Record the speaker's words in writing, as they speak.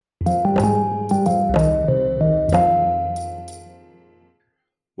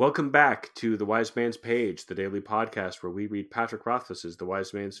Welcome back to The Wise Man's Page, the daily podcast where we read Patrick Rothfuss's The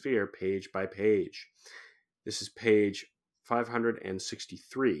Wise Man's Fear page by page. This is page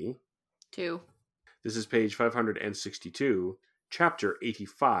 563. This is page 562, chapter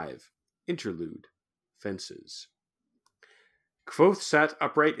 85, Interlude, Fences. Kvothe sat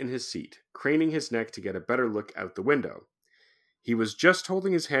upright in his seat, craning his neck to get a better look out the window. He was just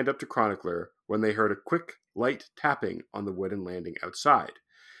holding his hand up to Chronicler when they heard a quick, light tapping on the wooden landing outside.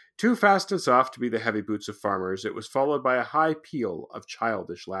 Too fast and soft to be the heavy boots of farmers, it was followed by a high peal of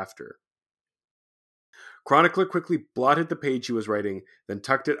childish laughter. Chronicler quickly blotted the page he was writing, then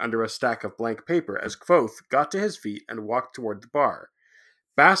tucked it under a stack of blank paper as Kvothe got to his feet and walked toward the bar.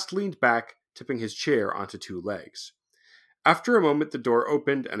 Bast leaned back, tipping his chair onto two legs. After a moment, the door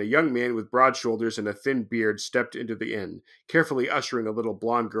opened, and a young man with broad shoulders and a thin beard stepped into the inn, carefully ushering a little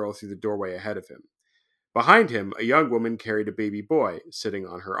blonde girl through the doorway ahead of him. Behind him, a young woman carried a baby boy, sitting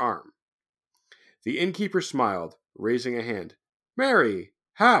on her arm. The innkeeper smiled, raising a hand. "Mary!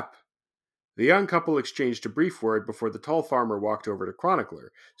 Hap!" The young couple exchanged a brief word before the tall farmer walked over to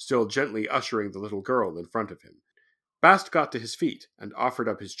Chronicler, still gently ushering the little girl in front of him. Bast got to his feet and offered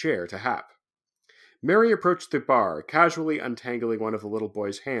up his chair to Hap. Mary approached the bar, casually untangling one of the little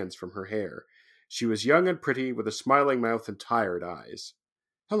boy's hands from her hair. She was young and pretty, with a smiling mouth and tired eyes.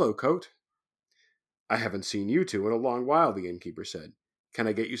 "Hello, Coat." "I haven't seen you two in a long while," the innkeeper said. "Can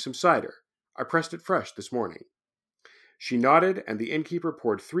I get you some cider? I pressed it fresh this morning." She nodded, and the innkeeper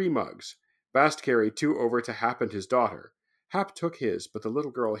poured 3 mugs. Bast carried 2 over to Hap and his daughter. Hap took his, but the little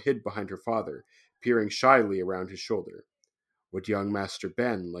girl hid behind her father, peering shyly around his shoulder. "Would young Master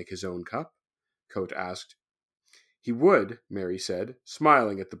Ben like his own cup?" Coat asked. "He would," Mary said,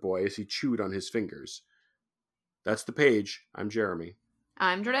 smiling at the boy as he chewed on his fingers. That's the page. I'm Jeremy.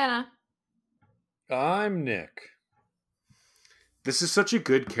 I'm Jordana. I'm Nick. This is such a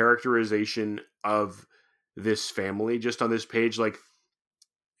good characterization of this family just on this page. Like,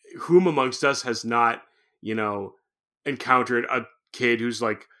 whom amongst us has not, encountered a kid who's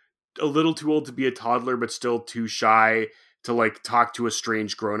like a little too old to be a toddler, but still too shy to like talk to a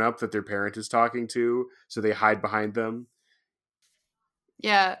strange grown-up that their parent is talking to, so they hide behind them.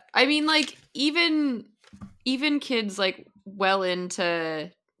 Yeah, I mean, like, even kids like well into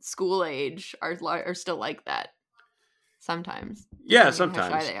school age are still like that sometimes. Yeah,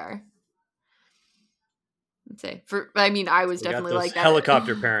 sometimes. How shy they are. Let's say I was definitely like that.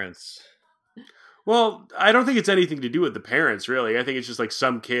 Helicopter parents. Well, I don't think it's anything to do with the parents, really. I think it's just like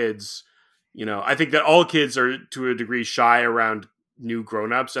some kids, I think that all kids are to a degree shy around new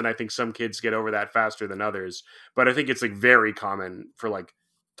grown-ups, and I think some kids get over that faster than others. But I think it's like very common for like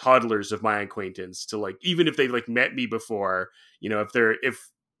toddlers of my acquaintance to like, even if they like met me before, if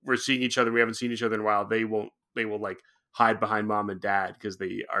we're seeing each other, we haven't seen each other in a while, they will like hide behind mom and dad because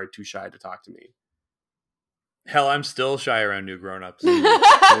they are too shy to talk to me. Hell, I'm still shy around new grown-ups. There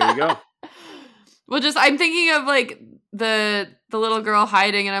you go. Well, I'm thinking of like the little girl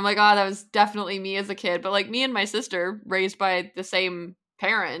hiding, and I'm like, oh, that was definitely me as a kid. But like me and my sister, raised by the same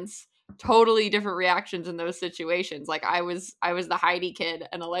parents, totally different reactions in those situations. Like I was the Heidi kid,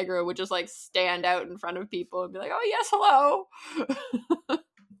 and Allegra would just like stand out in front of people and be like, oh yes, hello.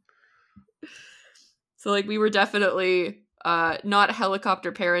 So like we were definitely not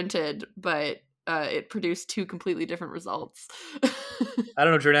helicopter parented, but it produced 2 completely different results. I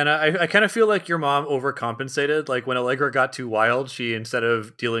don't know, Jordana. I kind of feel like your mom overcompensated. Like when Allegra got too wild, she, instead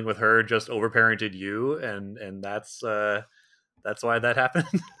of dealing with her, just overparented you, and that's why that happened.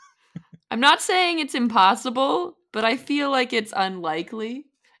 I'm not saying it's impossible, but I feel like it's unlikely,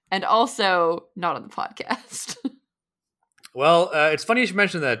 and also not on the podcast. Well, it's funny you should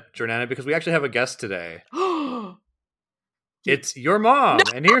mention that, Jordana, because we actually have a guest today. It's your mom,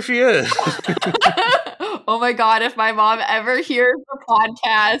 no! And here she is. Oh my god, if my mom ever hears the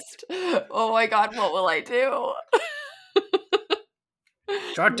podcast, oh my god, what will I do?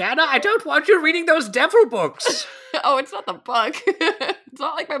 Jordana, I don't want you reading those devil books. Oh, it's not the book. It's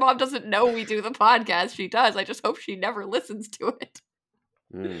not like my mom doesn't know we do the podcast. She does. I just hope she never listens to it.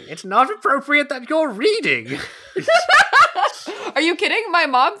 It's not appropriate that you're reading. Are you kidding? My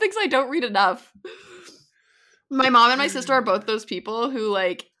mom thinks I don't read enough. My mom and my sister are both those people who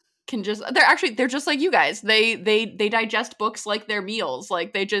like can just they're just like you guys. They digest books like their meals.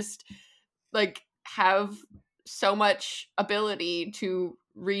 Like they just like have so much ability to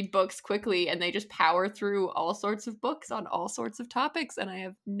read books quickly, and they just power through all sorts of books on all sorts of topics, and I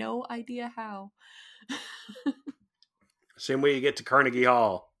have no idea how. Same way you get to Carnegie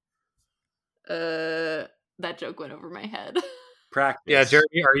Hall. That joke went over my head. Practice. Yeah,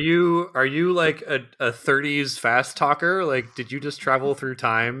 Jeremy, are you like a 30s fast talker? Like, did you just travel through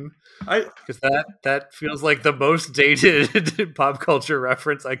time? Because that feels like the most dated pop culture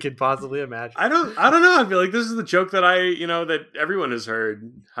reference I could possibly imagine. I don't know. I feel like this is the joke that that everyone has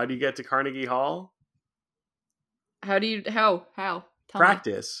heard. How do you get to Carnegie Hall? How? Tell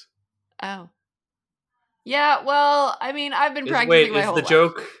Practice. me. Oh. Yeah, well, I mean, I've been practicing my whole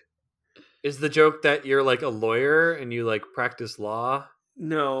life. Is the joke that you're like a lawyer and you like practice law?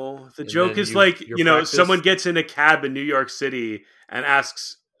 No, the joke is someone gets in a cab in New York City and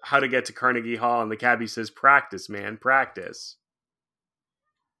asks how to get to Carnegie Hall, and the cabbie says, "Practice, man, practice."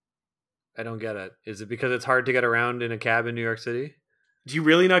 I don't get it. Is it because it's hard to get around in a cab in New York City? Do you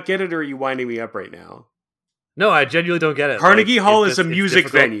really not get it, or are you winding me up right now? No, I genuinely don't get it. Carnegie Hall is a music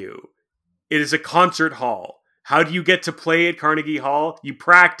venue. It is a concert hall. How do you get to play at Carnegie Hall? You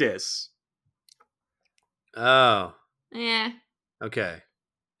practice. Oh. Yeah. Okay.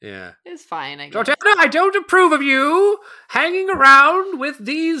 Yeah. It's fine, I guess. Georgiana, I don't approve of you hanging around with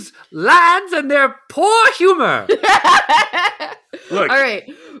these lads and their poor humor. Look. All right.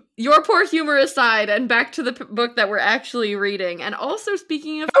 Your poor humor aside, and back to the book that we're actually reading. And also,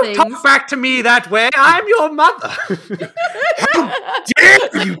 speaking of things... Don't talk back to me that way. I'm your mother. How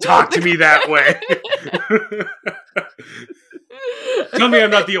dare you talk to me that way? Tell me I'm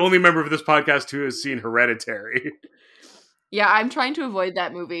not the only member of this podcast who has seen Hereditary. Yeah, I'm trying to avoid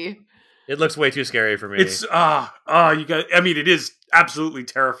that movie. It looks way too scary for me. It's, you guys, I mean, it is absolutely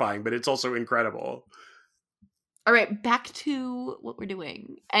terrifying, but it's also incredible. All right, back to what we're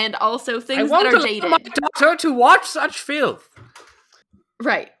doing. And also things that are dated. I want my daughter to watch such filth.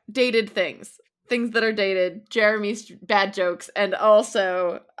 Right, dated things. Things that are dated, Jeremy's bad jokes, and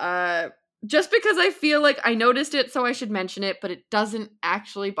also, just because I feel like I noticed it, so I should mention it, but it doesn't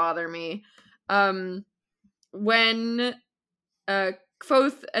actually bother me. When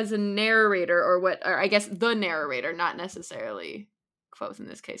Kvothe as a narrator, or I guess the narrator, not necessarily Kvothe in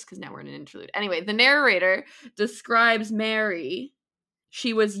this case, because now we're in an interlude. Anyway, the narrator describes Mary.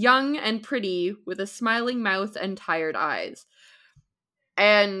 She was young and pretty, with a smiling mouth and tired eyes.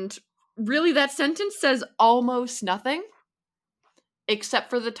 And really, that sentence says almost nothing, except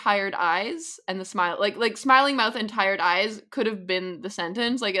for the tired eyes and the smile. Like smiling mouth and tired eyes could have been the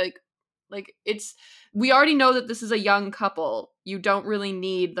sentence. Like it's, we already know that this is a young couple. You don't really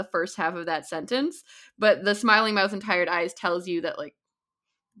need the first half of that sentence, but the smiling mouth and tired eyes tells you that like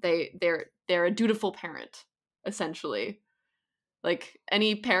they're a dutiful parent, essentially. Like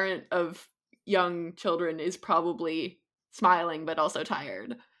any parent of young children is probably smiling but also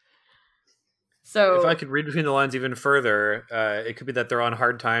tired. So if I could read between the lines even further, it could be that they're on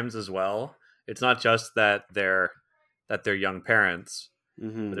hard times as well. It's not just that they're young parents,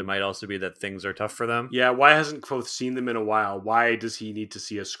 but it might also be that things are tough for them. Yeah, why hasn't Kvothe seen them in a while? Why does he need to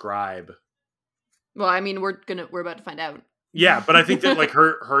see a scribe? Well, I mean, we're about to find out. Yeah, but I think that like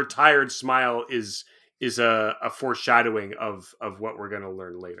her tired smile is a foreshadowing of what we're going to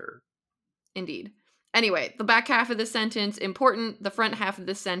learn later. Indeed. Anyway, the back half of the sentence important. The front half of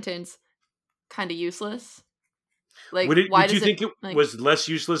the sentence kind of useless. Like, would you think it was less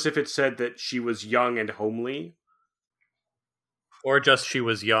useless if it said that she was young and homely, or just she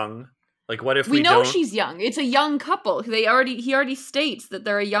was young? Like, what if we know she's young? It's a young couple. He already states that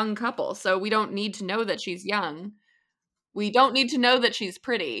they're a young couple, so we don't need to know that she's young. We don't need to know that she's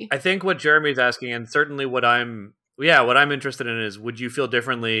pretty. I think what Jeremy's asking, and certainly what I'm interested in, is would you feel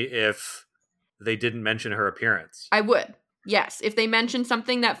differently if they didn't mention her appearance? I would. Yes, if they mentioned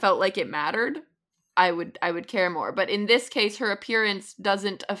something that felt like it mattered, I would care more. But in this case, her appearance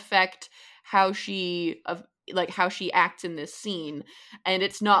doesn't affect how she acts in this scene, and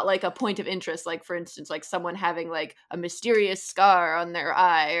it's not like a point of interest, like for instance like someone having like a mysterious scar on their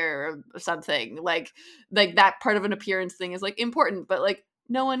eye or something. Like that part of an appearance thing is like important, but like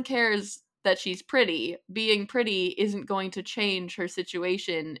no one cares that she's pretty. Being pretty isn't going to change her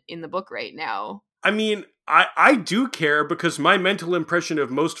situation in the book right now. I mean, I do care, because my mental impression of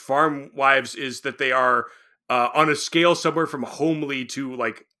most farm wives is that they are on a scale somewhere from homely to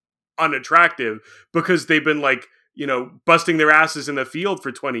like unattractive, because they've been like, busting their asses in the field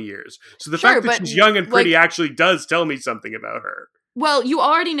for 20 years. So the fact that she's young and pretty actually does tell me something about her. Well, you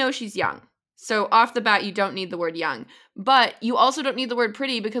already know she's young. So off the bat, you don't need the word young. But you also don't need the word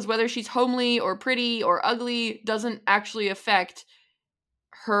pretty, because whether she's homely or pretty or ugly doesn't actually affect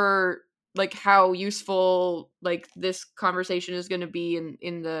her, like how useful like this conversation is going to be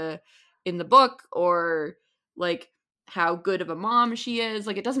in the book, or like how good of a mom she is.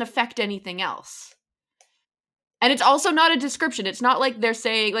 Like, it doesn't affect anything else. And it's also not a description. It's not like they're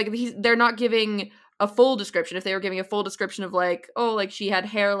saying, like, they're not giving a full description, if they were giving a full description of like, oh, like she had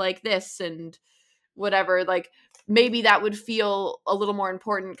hair like this and whatever, like maybe that would feel a little more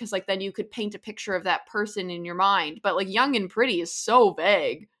important because like then you could paint a picture of that person in your mind. But like young and pretty is so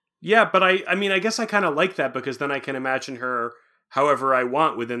vague. Yeah, but I mean, I guess I kind of like that because then I can imagine her however I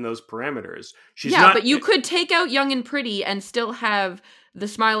want within those parameters. She's not, but you could take out young and pretty and still have the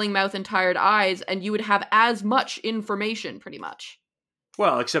smiling mouth and tired eyes, and you would have as much information, pretty much.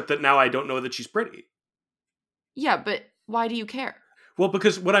 Well, except that now I don't know that she's pretty. Yeah, but why do you care? Well,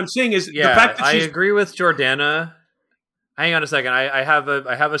 because what I'm saying is the fact that I agree with Jordana. Hang on a second. I have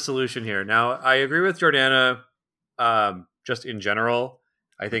a solution here. Now, I agree with Jordana just in general.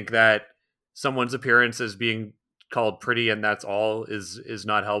 I think that someone's appearance as being called pretty and that's all is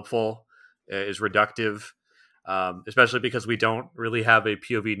not helpful, is reductive, especially because we don't really have a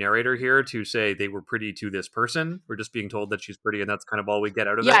POV narrator here to say they were pretty to this person. We're just being told that she's pretty and that's kind of all we get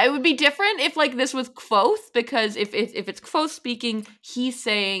out of it. Yeah, it would be different if like this was Kvothe, because if it's Kvothe speaking, he's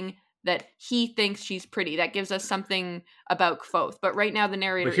saying that he thinks she's pretty. That gives us something about Kvothe. But right now the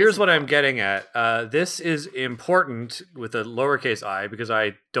narrator But here's what I'm getting at. This is important with a lowercase I because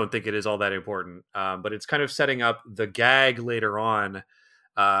I don't think it is all that important. But it's kind of setting up the gag later on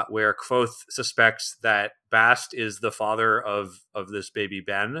where Kvothe suspects that Bast is the father of this baby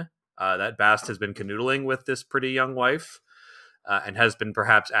Ben. That Bast has been canoodling with this pretty young wife and has been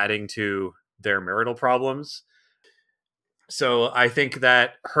perhaps adding to their marital problems. So I think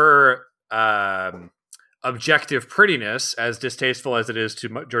that her objective prettiness, as distasteful as it is to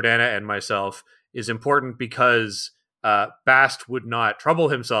Jordana and myself, is important because Bast would not trouble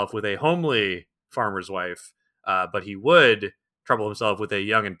himself with a homely farmer's wife, but he would trouble himself with a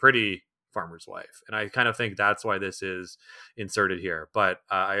young and pretty farmer's wife. And I kind of think that's why this is inserted here. But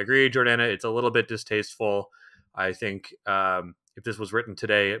I agree, Jordana, it's a little bit distasteful. I think if this was written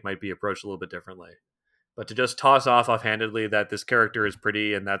today, it might be approached a little bit differently. But to just toss off offhandedly that this character is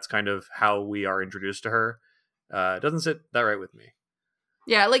pretty and that's kind of how we are introduced to her, doesn't sit that right with me.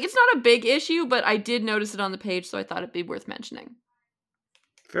 Yeah, like it's not a big issue, but I did notice it on the page, so I thought it'd be worth mentioning.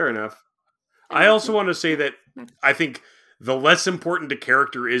 Fair enough. I also want to say that I think the less important a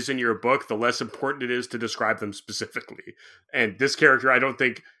character is in your book, the less important it is to describe them specifically. And this character, I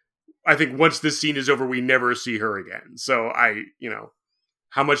think once this scene is over, we never see her again. So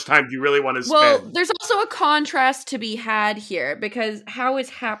how much time do you really want to spend? Well, there's also a contrast to be had here, because how is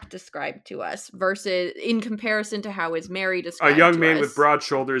Hap described to us versus in comparison to how is Mary described to us? A young man with broad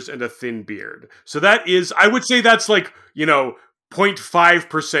shoulders and a thin beard. So that is, I would say that's like,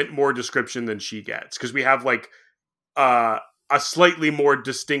 0.5% more description than she gets. Because we have like a slightly more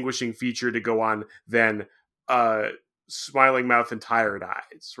distinguishing feature to go on than smiling mouth and tired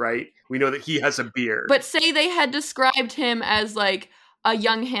eyes, right? We know that he has a beard. But say they had described him as like a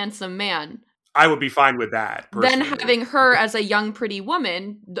young, handsome man. I would be fine with that. Personally. Then having her as a young, pretty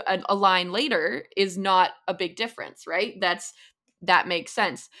woman, a line later, is not a big difference, right? That makes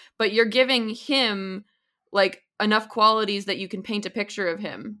sense. But you're giving him like enough qualities that you can paint a picture of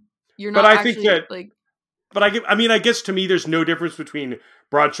him. You're not. But I think that like. But I guess to me, there's no difference between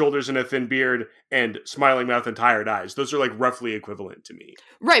broad shoulders and a thin beard and smiling mouth and tired eyes. Those are like roughly equivalent to me.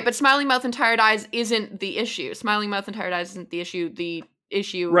 Right, but smiling mouth and tired eyes isn't the issue. Smiling mouth and tired eyes isn't the issue. The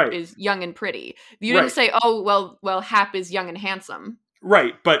issue is young and pretty. You didn't say, oh, well, Hap is young and handsome.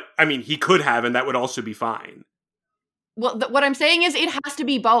 Right, but I mean, he could have, and that would also be fine. Well, what I'm saying is it has to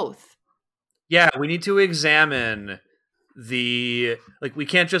be both. Yeah, we need to examine we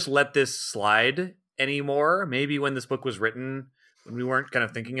can't just let this slide anymore. Maybe when this book was written, when we weren't kind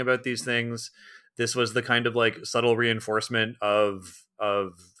of thinking about these things, this was the kind of like subtle reinforcement of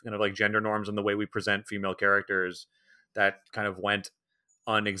kind of like gender norms and the way we present female characters that kind of went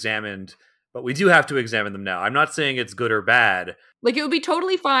unexamined. But we do have to examine them now. I'm not saying it's good or bad. Like, it would be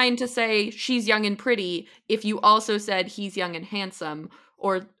totally fine to say she's young and pretty if you also said he's young and handsome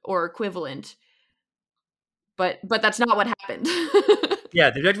or equivalent. But that's not what happened. Yeah,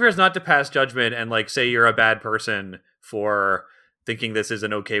 the objective here is not to pass judgment and like say you're a bad person for thinking this is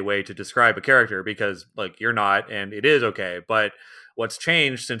an okay way to describe a character, because like you're not, and it is okay. But what's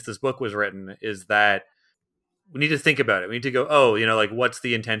changed since this book was written is that we need to think about it. We need to go, like what's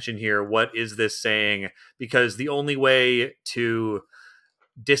the intention here? What is this saying? Because the only way to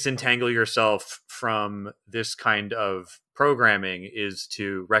disentangle yourself from this kind of programming is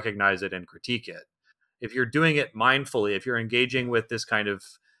to recognize it and critique it. If you're doing it mindfully, if you're engaging with this kind of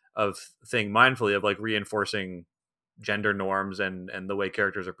thing mindfully, of like reinforcing gender norms and the way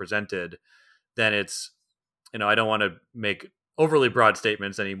characters are presented, then it's, I don't want to make overly broad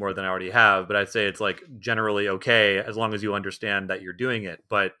statements any more than I already have, but I'd say it's like generally okay as long as you understand that you're doing it.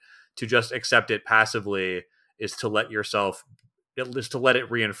 But to just accept it passively is to let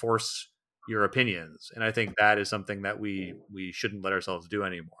it reinforce your opinions. And I think that is something that we shouldn't let ourselves do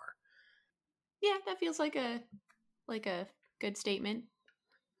anymore. Yeah, that feels like a good statement.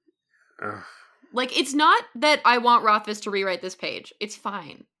 Ugh. Like, it's not that I want Rothfuss to rewrite this page. It's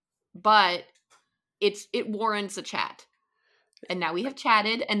fine. But it warrants a chat. And now we have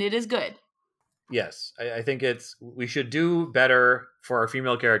chatted, and it is good. Yes, I think we should do better for our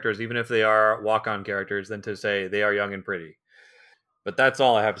female characters, even if they are walk-on characters, than to say they are young and pretty. But that's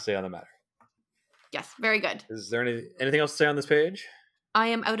all I have to say on the matter. Yes, very good. Is there anything else to say on this page? I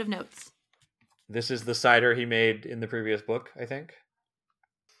am out of notes. This is the cider he made in the previous book, I think.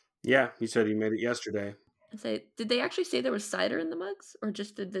 Yeah, he said he made it yesterday. Did they actually say there was cider in the mugs? Or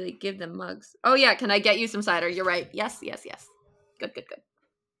just did they give them mugs? Oh yeah, can I get you some cider? You're right. Yes. Good.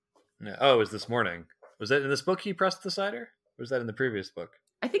 Yeah. Oh, it was this morning. Was that in this book he pressed the cider? Or was that in the previous book?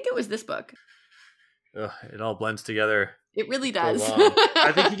 I think it was this book. Ugh, it all blends together. It really does. So long.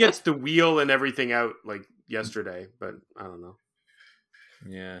 I think he gets the wheel and everything out like yesterday, but I don't know.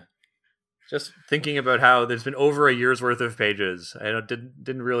 Yeah. Just thinking about how there's been over a year's worth of pages. I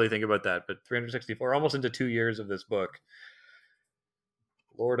didn't really think about that, but 364, almost into 2 years of this book.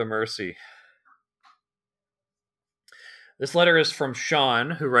 Lord of mercy. This letter is from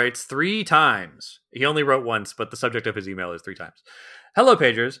Sean, who writes 3 times. He only wrote once, but the subject of his email is 3 times. Hello,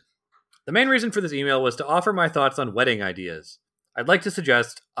 Pagers. The main reason for this email was to offer my thoughts on wedding ideas. I'd like to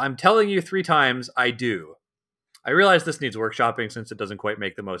suggest, I'm telling you 3 times, I do. I realize this needs workshopping since it doesn't quite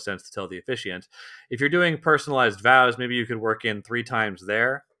make the most sense to tell the officiant. If you're doing personalized vows, maybe you could work in 3 times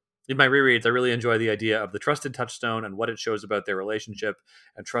there. In my rereads, I really enjoy the idea of the trusted touchstone and what it shows about their relationship,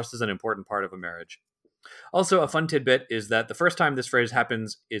 and trust is an important part of a marriage. Also, a fun tidbit is that the first time this phrase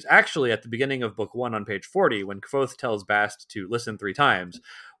happens is actually at the beginning of Book 1 on page 40, when Kvothe tells Bast to listen 3 times,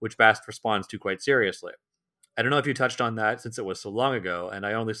 which Bast responds to quite seriously. I don't know if you touched on that since it was so long ago, and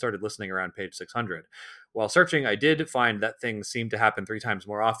I only started listening around page 600. While searching, I did find that things seem to happen 3 times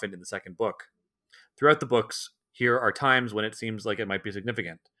more often in the second book. Throughout the books, here are times when it seems like it might be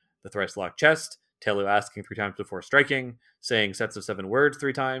significant. The thrice locked chest, Telu asking 3 times before striking, saying sets of 7 words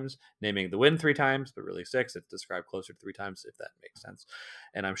 3 times, naming the wind 3 times, but really 6. It's described closer to 3 times, if that makes sense.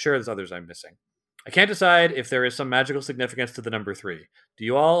 And I'm sure there's others I'm missing. I can't decide if there is some magical significance to the number 3. Do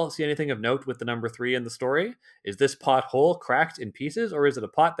you all see anything of note with the number 3 in the story? Is this pot whole, cracked in pieces, or is it a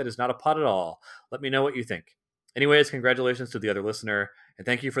pot that is not a pot at all? Let me know what you think. Anyways, congratulations to the other listener, and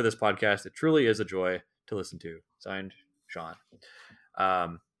thank you for this podcast. It truly is a joy to listen to. Signed, Sean.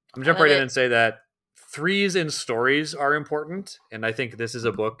 I'm going to jump right in and say that 3s in stories are important, and I think this is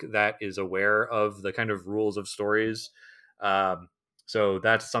a book that is aware of the kind of rules of stories. So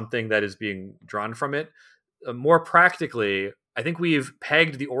that's something that is being drawn from it. More practically, I think we've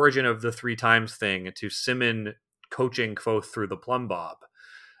pegged the origin of the 3 times thing to Simmon coaching Kvothe through the plumb bob,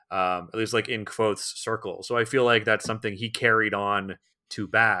 at least like in Kvothe's circle. So I feel like that's something he carried on to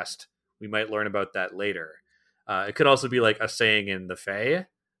Bast. We might learn about that later. It could also be like a saying in the Fae,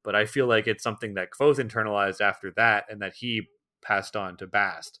 but I feel like it's something that Kvothe internalized after that and that he passed on to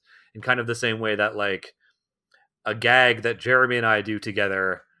Bast in kind of the same way that like a gag that Jeremy and I do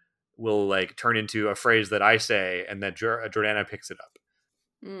together will like turn into a phrase that I say and that Jordana picks it up.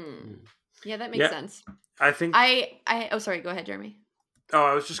 Yeah, that makes sense. I think oh, sorry, go ahead, Jeremy. Oh,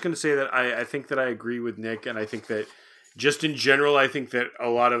 I was just going to say that I think that I agree with Nick, and I think that just in general, I think that a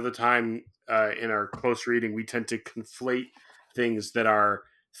lot of the time in our close reading, we tend to conflate things that are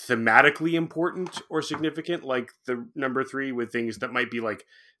thematically important or significant, like the number 3, with things that might be like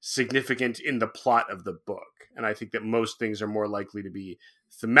significant in the plot of the book. And I think that most things are more likely to be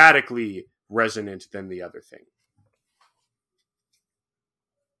thematically resonant than the other thing.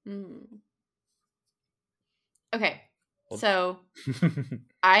 Okay, so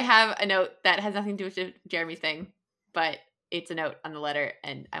I have a note that has nothing to do with Jeremy's thing, but it's a note on the letter,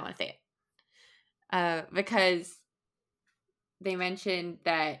 and I want to say it. Because they mentioned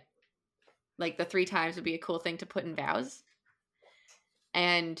that like the 3 times would be a cool thing to put in vows.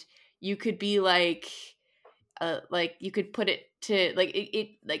 And you could be like you could put it to like it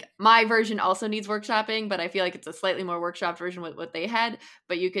like my version also needs workshopping, but I feel like it's a slightly more workshopped version with what they had.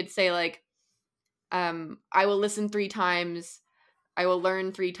 But you could say like, I will listen 3 times, I will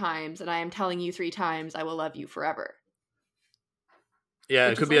learn 3 times, and I am telling you 3 times, I will love you forever. Yeah,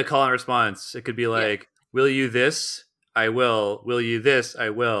 it could be like a call and response. It could be like, will you this? I will. Will you this? I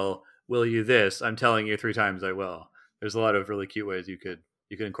will. Will you this? I'm telling you 3 times I will. There's a lot of really cute ways you could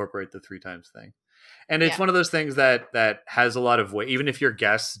incorporate the 3 times thing. And it's one of those things that has a lot of weight. Even if your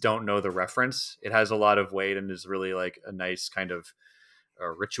guests don't know the reference, it has a lot of weight and is really like a nice kind of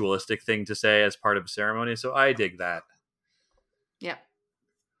a ritualistic thing to say as part of a ceremony. So I dig that. Yeah.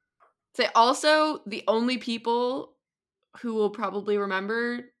 Say also the only people who will probably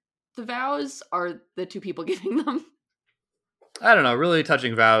remember the vows are the two people giving them. I don't know. Really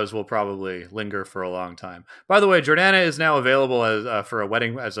touching vows will probably linger for a long time. By the way, Jordana is now available as for a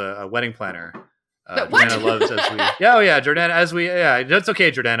wedding as a wedding planner. What? Jordana loves as we. Yeah, oh yeah, Jordana as we. Yeah, that's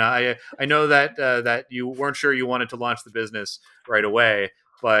okay, Jordana. I know that that you weren't sure you wanted to launch the business right away,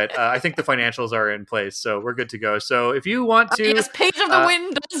 but I think the financials are in place, so we're good to go. So if you want to, yes, Page of the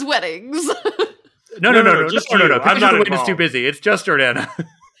Wind does weddings. No. Just No. you. I'm Page not of the Wind is involved. too busy. It's just Jordana.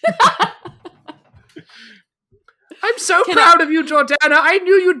 I'm so Can proud of you, Jordana. I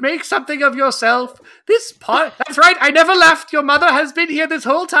knew you'd make something of yourself. That's right. I never left. Your mother has been here this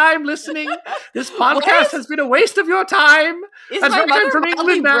whole time listening. This podcast has been a waste of your time. Is That's my right, mother I'm from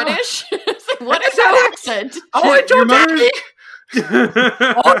mildly England now. British? What is that accent? Oh, Your Jordana. mother's-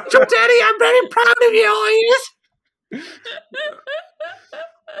 Oh, Jordana, I'm very proud of you.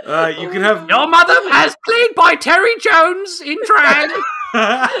 You can have Your mother has played by Terry Jones in drag.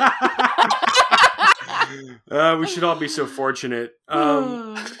 we should all be so fortunate.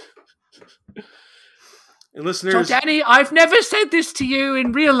 And listeners, Jordana, I've never said this to you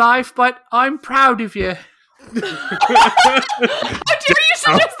in real life, but I'm proud of you. How dare you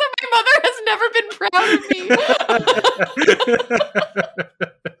suggest that my mother has never been proud of me?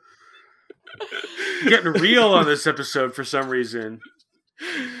 getting real on this episode for some reason.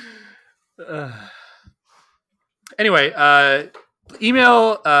 Anyway,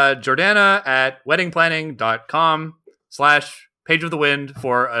 email Jordana at weddingplanning.com/Page of the Wind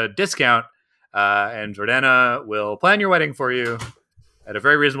for a discount. And Jordana will plan your wedding for you at a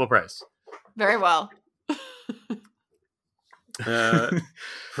very reasonable price. Very well.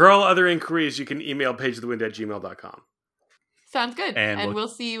 For all other inquiries, you can email pageofthewind@gmail.com. Sounds good. And we'll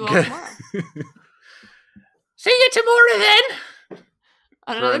see you all tomorrow. See you tomorrow then.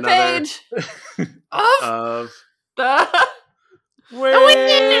 On For another another- page. Of The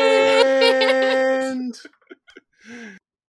Wind.